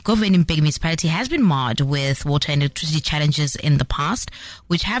Govan Mbeki Municipality has been marred with water and electricity challenges in the past,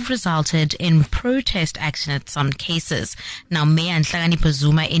 which have resulted in protest action in some cases. Now, Mayor Nhlakanipho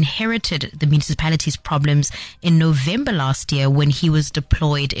Zuma inherited the municipality's problems in November last year when he was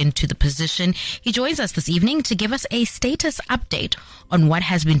deployed into the position. He joins us this evening to give us a status update on what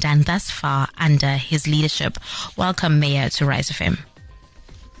has been done thus far under his leadership. Welcome, Mayor, to Rise FM.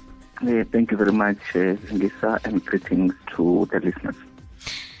 Thank you very much, Lisa, and greetings to the listeners.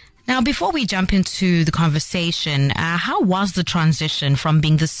 Now, before we jump into the conversation, how was the transition from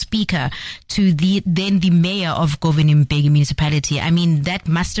being the speaker to the mayor of Govan Mbeki Municipality? I mean, that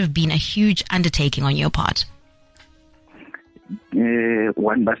must have been a huge undertaking on your part.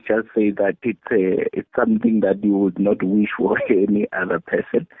 One must just say that it's something that you would not wish for any other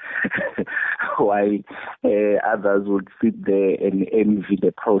person, while others would sit there and envy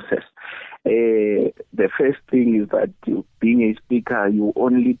the process. The first thing is that being a speaker, you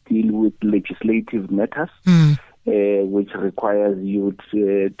only deal with legislative matters, which requires you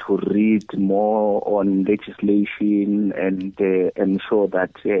to read more on legislation and ensure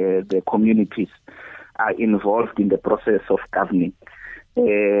that the communities are involved in the process of governing.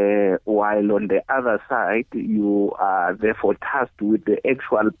 While on the other side, you are therefore tasked with the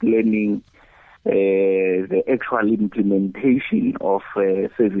actual planning, the actual implementation of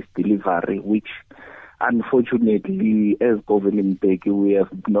service delivery, which unfortunately, as Govan Mbeki, we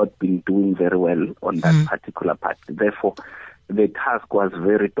have not been doing very well on that particular part. Therefore, the task was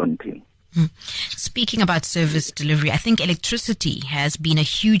very daunting. Speaking about service delivery, I think electricity has been a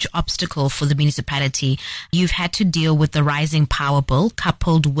huge obstacle for the municipality. You've had to deal with the rising power bill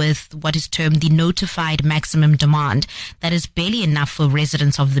coupled with what is termed the notified maximum demand that is barely enough for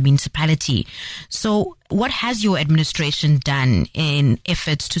residents of the municipality. So what has your administration done in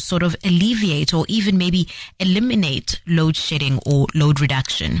efforts to sort of alleviate or even maybe eliminate load shedding or load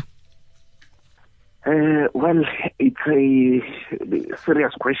reduction? Well, it's a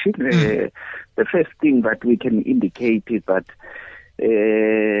serious question. The first thing that we can indicate is that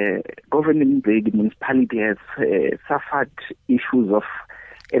Govan Mbeki Municipality has suffered issues of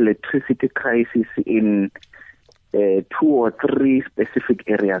electricity crisis in 2 or 3 specific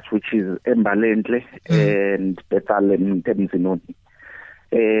areas, which is Mbalenhle and Bethal and Temzinoni.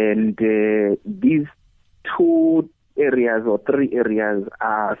 And these 2 areas or 3 areas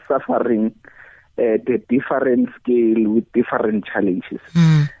are suffering at a different scale with different challenges.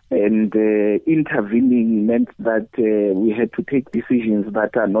 And intervening meant that we had to take decisions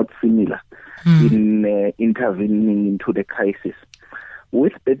that are not similar in intervening into the crisis.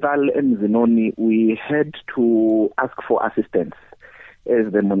 With Bethal and Zenoni, we had to ask for assistance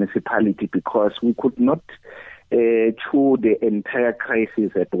as the municipality because we could not chew the entire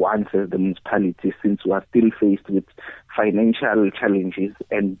crisis at once as the municipality, since we are still faced with financial challenges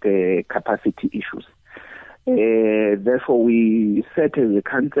and capacity issues. Therefore, we sat as a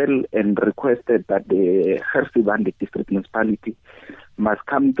council and requested that the Gersibande district municipality must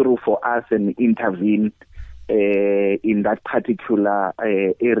come through for us and intervene in that particular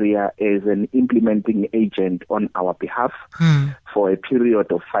area as an implementing agent on our behalf for a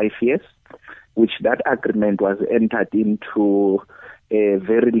period of 5 years, which that agreement was entered into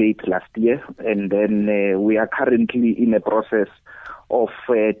very late last year. And then we are currently in a process of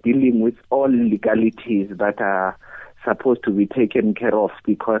dealing with all legalities that are supposed to be taken care of,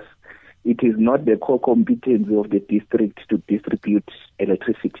 because it is not the core competence of the district to distribute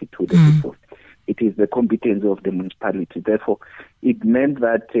electricity to the people. It is the competence of the municipality. Therefore, it meant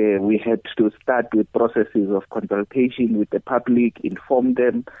that we had to start with processes of consultation with the public, inform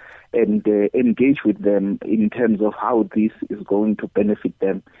them, and engage with them in terms of how this is going to benefit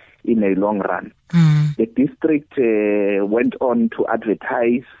them in a long run. The district went on to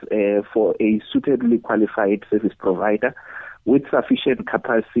advertise for a suitably qualified service provider with sufficient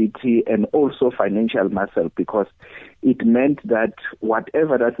capacity and also financial muscle, because it meant that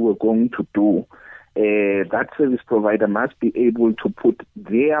whatever that we're going to do, that service provider must be able to put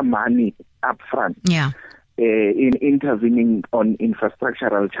their money up front in intervening on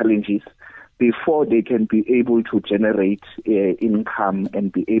infrastructural challenges before they can be able to generate income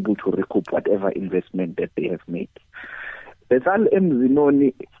and be able to recoup whatever investment that they have made. Bethal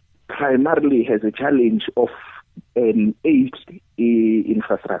Mzinoni primarily has a challenge of an aged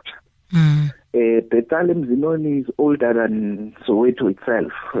infrastructure. Bethal Mzinoni is older than Soweto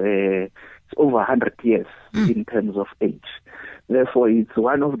itself. It's over 100 years in terms of age. Therefore, it's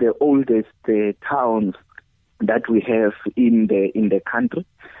one of the oldest towns that we have in the country,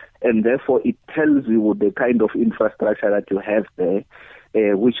 and therefore it tells you the kind of infrastructure that you have there,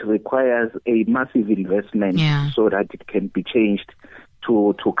 which requires a massive investment so that it can be changed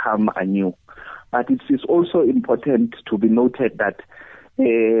to come anew. But it is also important to be noted that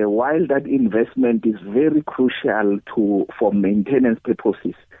while that investment is very crucial for maintenance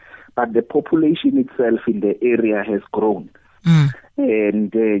purposes, but the population itself in the area has grown.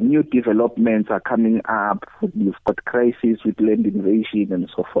 And new developments are coming up. You've got crises with land invasion and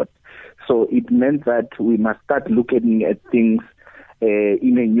so forth. So it meant that we must start looking at things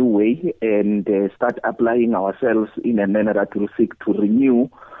in a new way and start applying ourselves in a manner that will seek to renew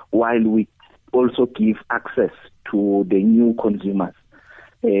while we also give access to the new consumers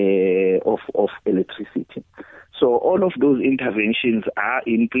of electricity. So all of those interventions are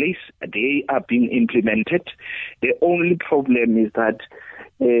in place. They are being implemented. The only problem is that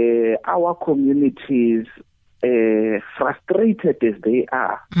our communities, frustrated as they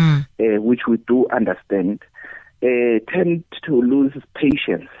are, which we do understand, tend to lose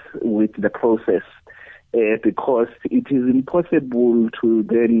patience with the process because it is impossible to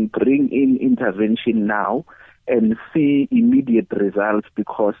then bring in intervention now and see immediate results,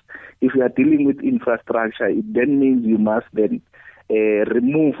 because if you are dealing with infrastructure, it then means you must then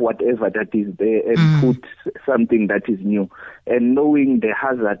remove whatever that is there and put something that is new. And knowing the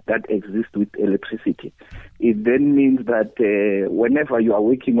hazard that exists with electricity, it then means that whenever you are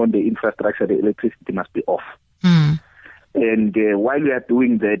working on the infrastructure, the electricity must be off. And while we are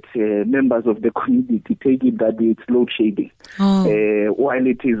doing that, members of the community take it that it's load shedding. While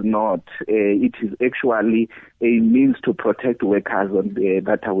it is not, it is actually a means to protect workers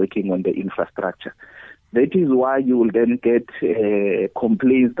that are working on the infrastructure. That is why you will then get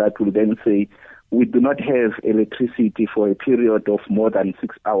complaints that will then say, we do not have electricity for a period of more than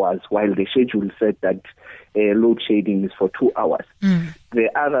 6 hours, while the schedule said that load shedding is for 2 hours. The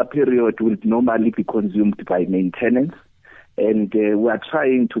other period will normally be consumed by maintenance. And we are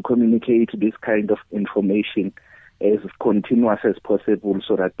trying to communicate this kind of information as continuous as possible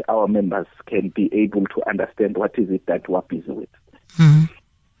so that our members can be able to understand what is it that we're busy with.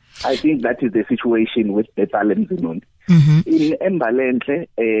 I think that is the situation with the Talemzinoni. In Mbalenhle,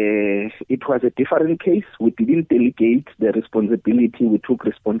 it was a different case. We didn't delegate the responsibility. We took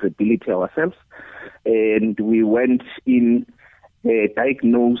responsibility ourselves. And we went in,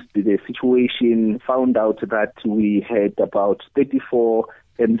 diagnosed the situation, found out that we had about 34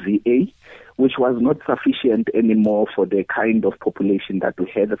 MVA, which was not sufficient anymore for the kind of population that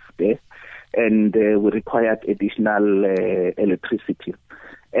we had there, and we required additional electricity.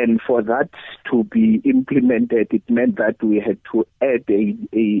 And for that to be implemented, it meant that we had to add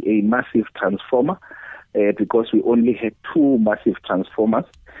a massive transformer, because we only had 2 massive transformers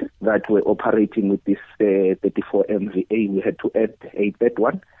that were operating with this 34 MVA. We had to add a third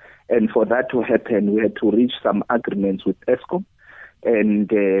one. And for that to happen, we had to reach some agreements with Eskom. And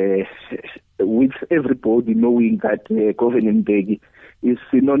with everybody knowing that Govan and Mbeki is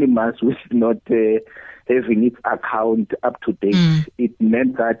synonymous with not having its account up to date, it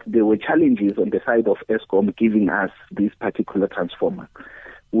meant that there were challenges on the side of Eskom giving us this particular transformer.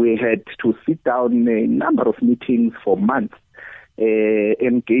 We had to sit down a number of meetings for months,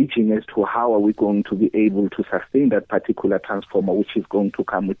 engaging as to how are we going to be able to sustain that particular transformer, which is going to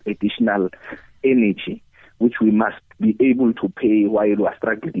come with additional energy, which we must be able to pay while we are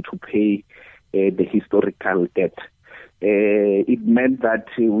struggling to pay the historical debt. It meant that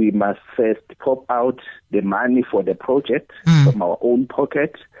we must first pop out the money for the project from our own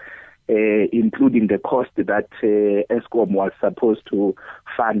pocket, including the cost that Eskom was supposed to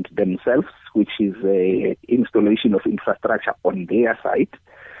fund themselves, which is installation of infrastructure on their side.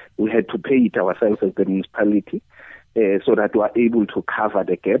 We had to pay it ourselves as the municipality, so that we are able to cover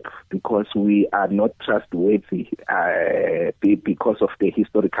the gap, because we are not trustworthy because of the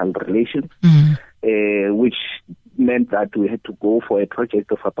historical relations, which meant that we had to go for a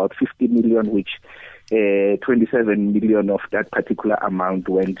project of about 50 million, which 27 million of that particular amount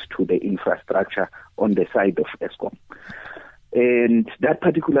went to the infrastructure on the side of Eskom. And that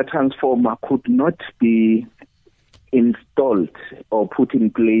particular transformer could not be installed or put in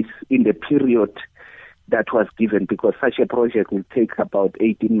place in the period that was given, because such a project will take about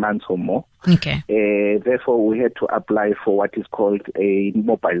 18 months or more. Okay. Therefore, we had to apply for what is called a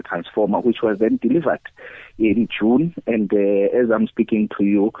mobile transformer, which was then delivered in June. And as I'm speaking to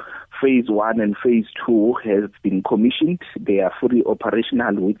you, phase 1 and phase 2 has been commissioned. They are fully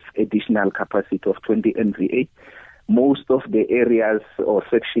operational with additional capacity of 20 MVA. Most of the areas or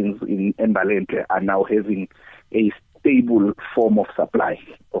sections in Mbalenhle are now having a stable form of supply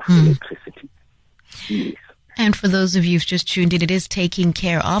of electricity. Yes. And for those of you who've just tuned in, it is Taking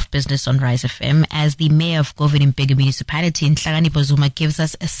Care of Business on Rise FM as the Mayor of Govan Mbeki Municipality, Nhlakani Zuma, gives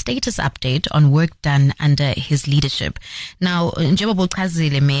us a status update on work done under his leadership. Now, njengoba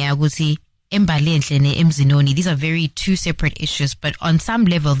uchazile Mayor ukuthi Embalenhle ne-Emzinoni, these are very two separate issues, but on some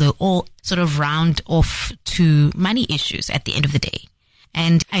level, they're all sort of round off to money issues at the end of the day.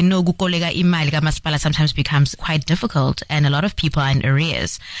 And I know kukoleka imali kamasipala sometimes becomes quite difficult, and a lot of people are in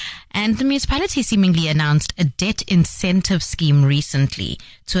arrears. And the municipality seemingly announced a debt incentive scheme recently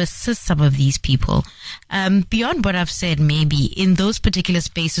to assist some of these people. Beyond what I've said, maybe in those particular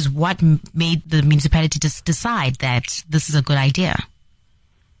spaces, what made the municipality just decide that this is a good idea?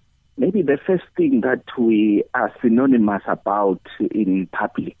 Maybe the first thing that we are synonymous about in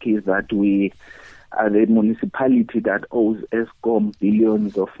public is that we are the municipality that owes Eskom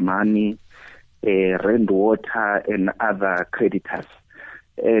billions of money, rent, water, and other creditors.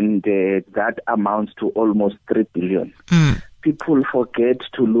 And that amounts to almost 3 billion. People forget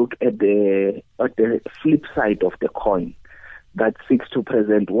to look at the flip side of the coin that seeks to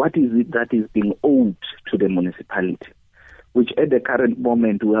present what is it that is being owed to the municipality, which at the current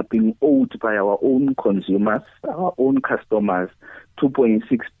moment we are being owed by our own consumers, our own customers,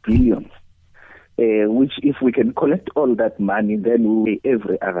 2.6 billion. Which if we can collect all that money, then we will pay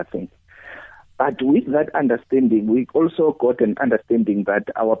every other thing. But with that understanding, we also got an understanding that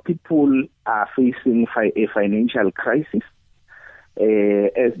our people are facing a financial crisis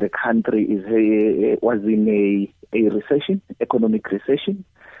as the country was in a recession, economic recession,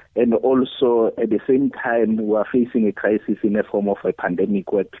 and also at the same time we are facing a crisis in the form of a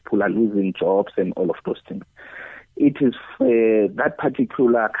pandemic where people are losing jobs and all of those things. It is that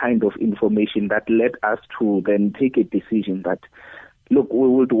particular kind of information that led us to then take a decision that, look, we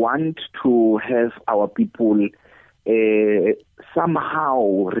would want to have our people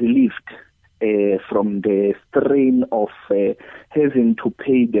somehow relieved from the strain of having to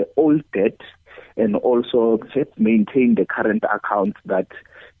pay the old debt and also maintain the current accounts that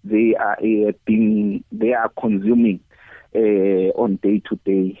they are consuming on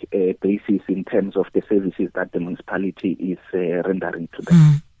day-to-day basis in terms of the services that the municipality is rendering to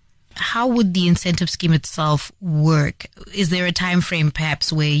them. How would the incentive scheme itself work? Is there a time frame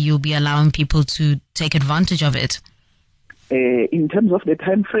perhaps where you'll be allowing people to take advantage of it? In terms of the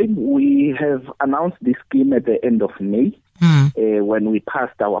time frame, we have announced the scheme at the end of May when we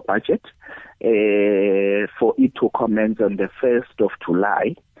passed our budget for it to commence on the 1st of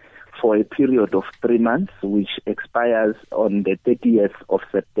July. For a period of 3 months, which expires on the 30th of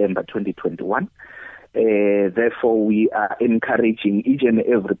September 2021. Therefore, we are encouraging each and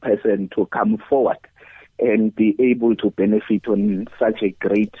every person to come forward and be able to benefit on such a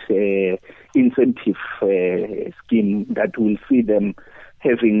great incentive scheme that will see them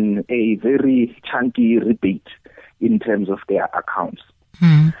having a very chunky rebate in terms of their accounts.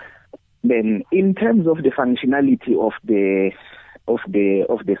 Then, in terms of the functionality of the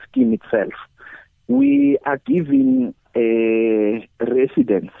scheme itself, we are giving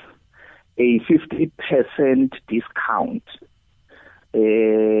residents a 50% discount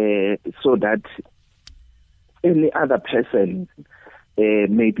so that any other person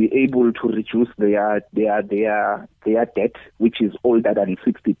may be able to reduce their debt, which is older than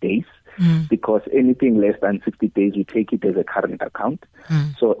 60 days, because anything less than 60 days, we take it as a current account.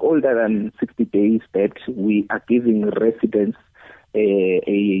 So older than 60 days debt, we are giving residents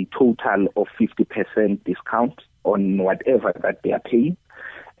a total of 50% discount on whatever that they are paying,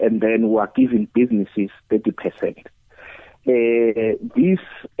 and then we are giving businesses 30%. This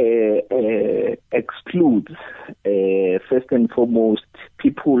excludes, first and foremost,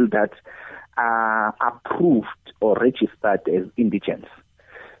 people that are approved or registered as indigents.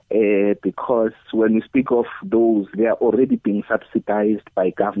 Because when we speak of those, they are already being subsidized by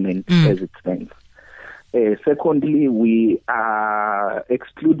government as it stands. Secondly, we are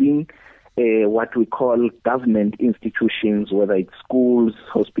excluding what we call government institutions, whether it's schools,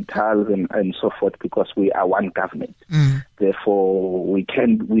 hospitals, and so forth, because we are one government. Therefore, we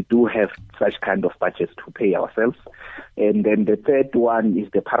do have such kind of budgets to pay ourselves. And then the third one is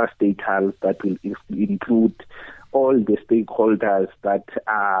the parastatals that will include all the stakeholders that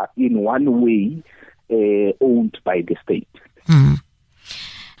are in one way owned by the state.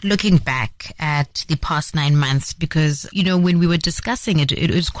 Looking back at the past 9 months, because, when we were discussing it,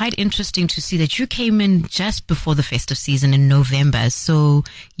 it was quite interesting to see that you came in just before the festive season in November. So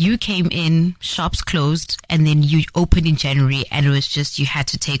you came in, shops closed, and then you opened in January, and it was just you had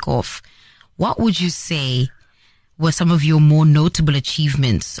to take off. What would you say were some of your more notable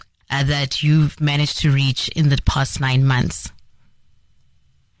achievements that you've managed to reach in the past 9 months?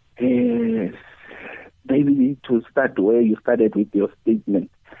 Maybe to start where you started with your statement,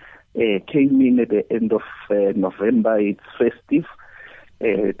 came in at the end of November. It's festive,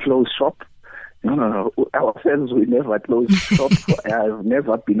 close shop. No. Ourselves, we never close shop. I've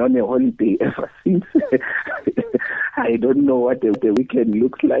never been on a holiday ever since. I don't know what the weekend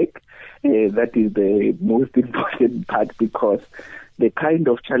looks like. That is the most important part, because the kind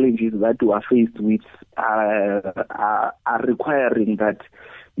of challenges that we are faced with are requiring that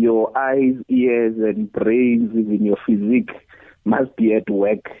your eyes, ears, and brains, even your physique, must be at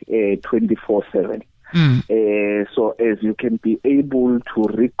work 24/7. So as you can be able to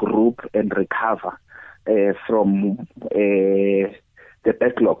regroup and recover from the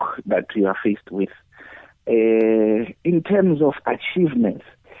backlog that you are faced with. In terms of achievements,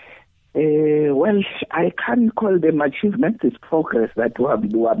 well, I can't call them achievements. It's progress that we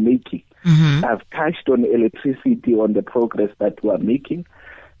are making. I've touched on electricity, on the progress that we are making.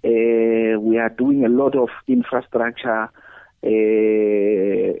 We are doing a lot of infrastructure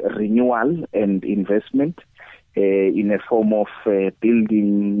renewal and investment in a form of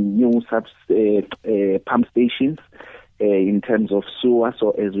building new pump stations in terms of sewer,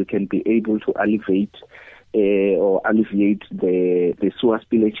 so as we can be able to alleviate the sewer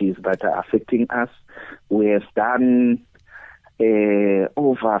spillages that are affecting us. We have done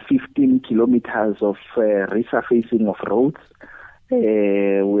over 15 kilometers of resurfacing of roads.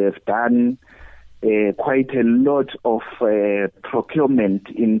 We have done quite a lot of procurement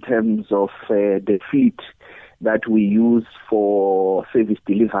in terms of the fleet that we use for service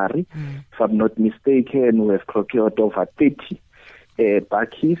delivery. If I'm not mistaken, we have procured over 30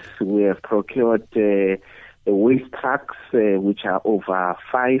 bakkies. We have procured waste trucks, which are over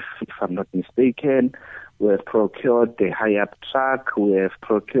 5, if I'm not mistaken. We have procured the high-up truck. We have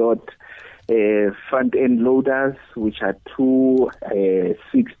procured front-end loaders, which are 2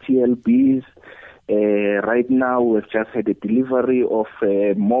 6 TLBs. Right now, we've just had a delivery of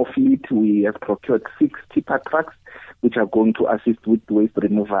more fleet. We have procured 6 tipper trucks, which are going to assist with waste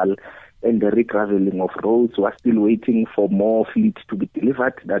removal and the regraveling of roads. We are still waiting for more fleet to be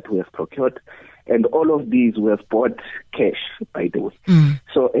delivered that we have procured. And all of these we have bought cash, by the way,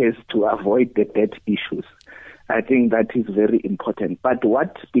 so as to avoid the debt issues. I think that is very important. But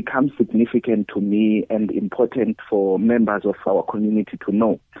what becomes significant to me and important for members of our community to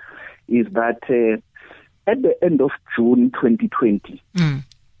know is that at the end of June 2020,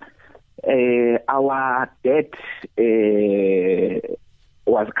 our debt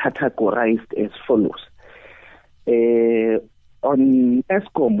was categorized as follows. On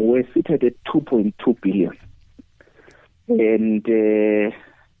Eskom, we're seated at 2.2 billion, and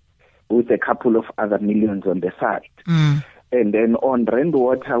with a couple of other millions on the side. And then on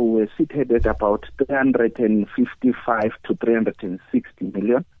Rainwater, we're seated at about 355 to 360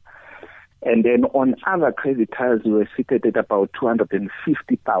 million. And then on other creditors, we're seated at about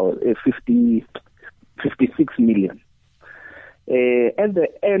 56 million. At the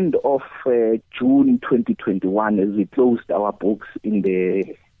end of June 2021, as we closed our books in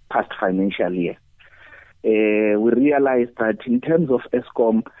the past financial year, we realized that in terms of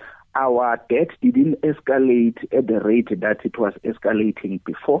Eskom, our debt didn't escalate at the rate that it was escalating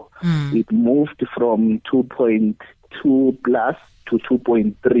before. It moved from 2.2 plus to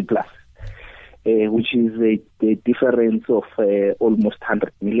 2.3 plus. Which is a difference of almost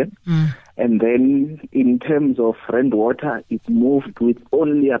 100 million. And then in terms of Rainwater, it moved with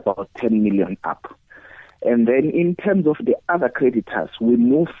only about 10 million up. And then in terms of the other creditors, we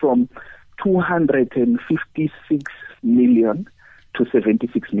moved from 256 million to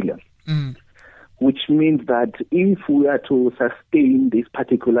 76 million. Which means that if we are to sustain this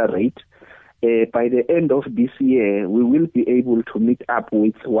particular rate, by the end of this year, we will be able to meet up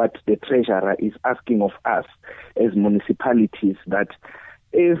with what the treasurer is asking of us as municipalities, that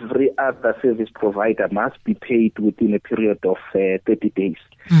every other service provider must be paid within a period of 30 days.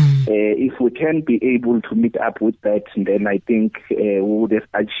 If we can be able to meet up with that, then I think we would have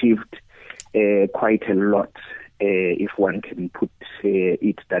achieved quite a lot, if one can put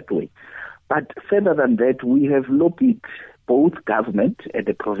it that way. But further than that, we have lobbied both government at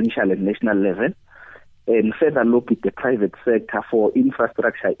the provincial and national level, and further lobbied the private sector for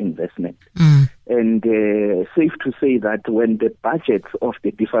infrastructure investment. And safe to say that when the budgets of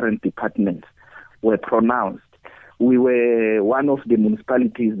the different departments were pronounced, we were one of the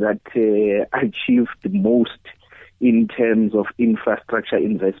municipalities that achieved the most in terms of infrastructure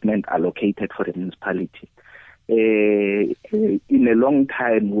investment allocated for the municipality. In a long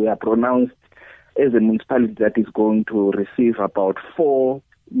time, we are pronounced as a municipality that is going to receive about 4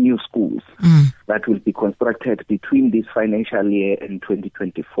 new schools that will be constructed between this financial year and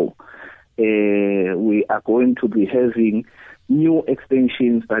 2024. We are going to be having new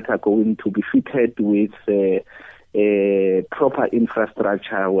extensions that are going to be fitted with proper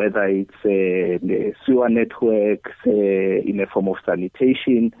infrastructure, whether it's the sewer networks in the form of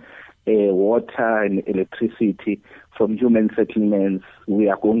sanitation, water and electricity from human settlements. We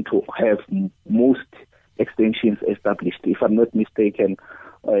are going to have most extensions established. If I'm not mistaken,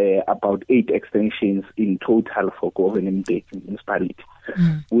 about 8 extensions in total for Govan and Mbeki Municipality.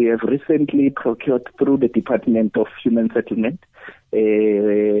 We have recently procured through the Department of Human Settlement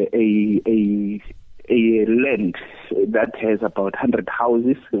a land that has about 100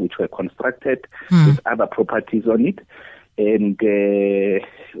 houses which were constructed with other properties on it, and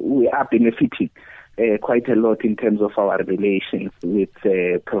we are benefiting quite a lot in terms of our relations with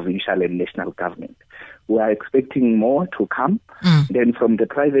provincial and national government. We are expecting more to come. Then from the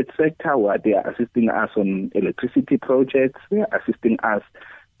private sector, where they are assisting us on electricity projects, they are assisting us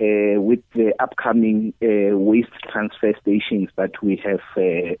with the upcoming waste transfer stations that we have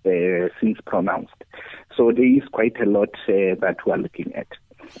since pronounced. So there is quite a lot that we are looking at.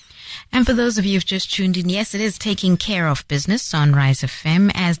 And for those of you who've just tuned in, yes, it is taking care of business on Rise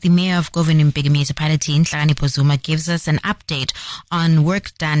FM as the Mayor of Govan Mbeki Municipality, Nhlani Zuma, gives us an update on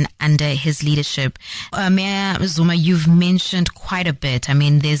work done under his leadership. Mayor Zuma, you've mentioned quite a bit. I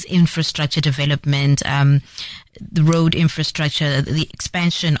mean, there's infrastructure development, the road infrastructure, the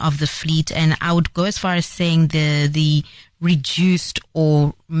expansion of the fleet, and I would go as far as saying the reduced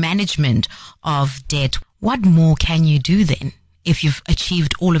or management of debt. What more can you do then? If you've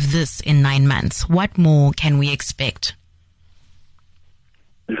achieved all of this in 9 months, what more can we expect?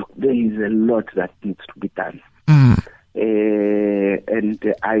 Look, there is a lot that needs to be done.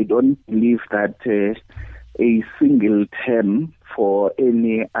 And I don't believe that a single term for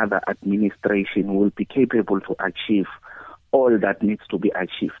any other administration will be capable to achieve all that needs to be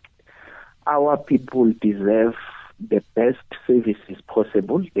achieved. Our people deserve the best services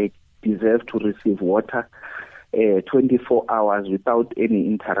possible. They deserve to receive water 24 hours without any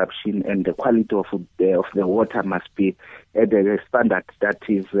interruption, and the quality of the water must be at a standard that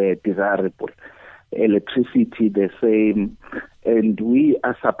is desirable. Electricity the same, and we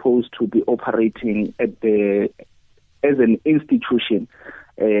are supposed to be operating as an institution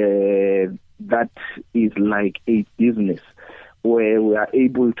that is like a business, where we are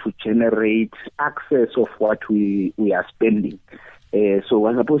able to generate access of what we are spending. So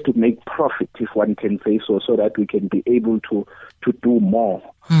we're supposed to make profit, if one can say so that we can be able to do more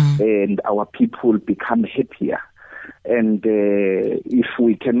and our people become happier. And if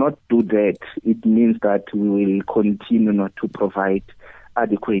we cannot do that, it means that we will continue not to provide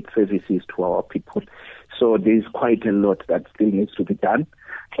adequate services to our people. So there's quite a lot that still needs to be done,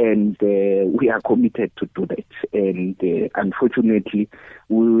 and we are committed to do that. And unfortunately,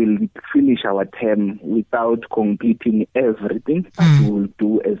 we will finish our term without completing everything, but we will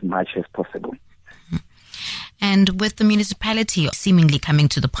do as much as possible. And with the municipality seemingly coming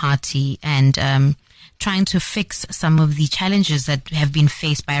to the party and trying to fix some of the challenges that have been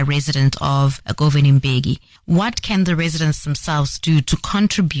faced by a resident of Govan Mbeki, what can the residents themselves do to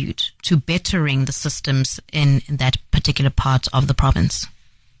contribute to bettering the systems in that particular part of the province?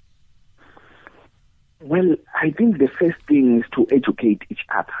 Well, I think the first thing is to educate each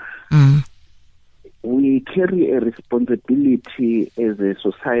other. We carry a responsibility as a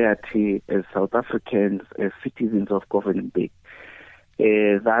society, as South Africans, as citizens of Govan Mbeki,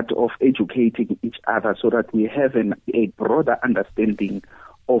 that of educating each other so that we have a broader understanding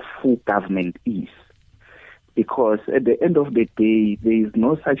of who government is. Because at the end of the day, there is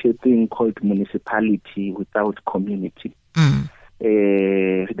no such a thing called municipality without community.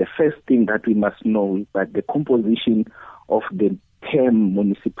 The first thing that we must know is that the composition of the term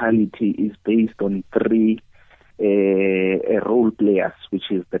municipality is based on 3 role players, which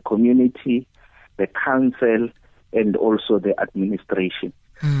is the community, the council, and also the administration.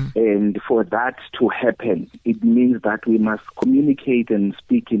 And for that to happen, it means that we must communicate and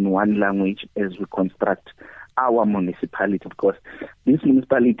speak in one language as we construct our municipality, because this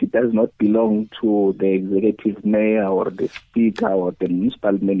municipality does not belong to the executive mayor or the speaker or the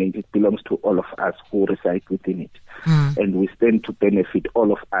municipal manager. It belongs to all of us who reside within it. And we stand to benefit,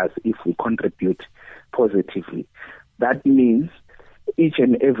 all of us, if we contribute positively. That means each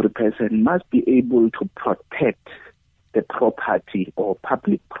and every person must be able to protect the property or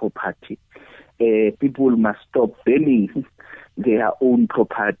public property. People must stop burning their own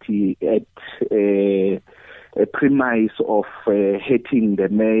property at a premise of hurting the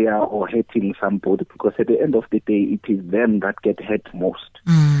mayor or hurting somebody, because at the end of the day, it is them that get hurt most.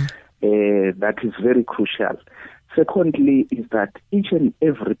 That is very crucial. Secondly, is that each and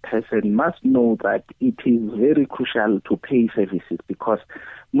every person must know that it is very crucial to pay services, because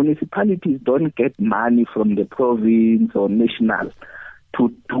municipalities don't get money from the province or national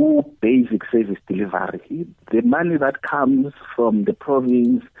to do basic service delivery. The money that comes from the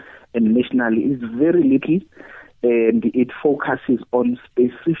province and national is very little, and it focuses on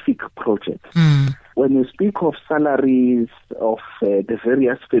specific projects. When you speak of salaries of the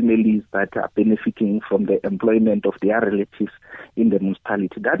various families that are benefiting from the employment of their relatives in the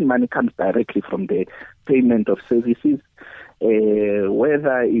municipality, that money comes directly from the payment of services,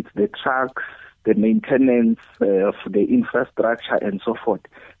 whether it's the trucks, the maintenance of the infrastructure and so forth.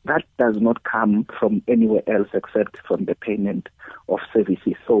 That does not come from anywhere else except from the payment of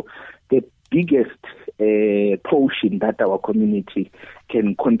services. So the biggest portion that our community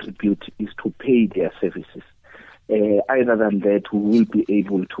can contribute is to pay their services. Other than that, we will be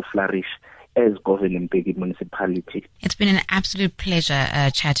able to flourish as Govan Mbeki Municipality. It's been an absolute pleasure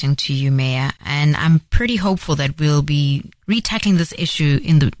chatting to you, Mayor, and I'm pretty hopeful that we'll be retackling this issue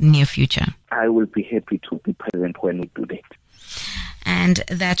in the near future. I will be happy to be present when we do that. And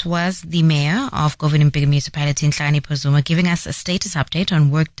that was the Mayor of Govan Mbeki Municipality, Nhlani Zuma, giving us a status update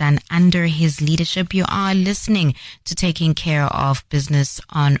on work done under his leadership. You are listening to Taking Care of Business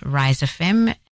on Rise FM.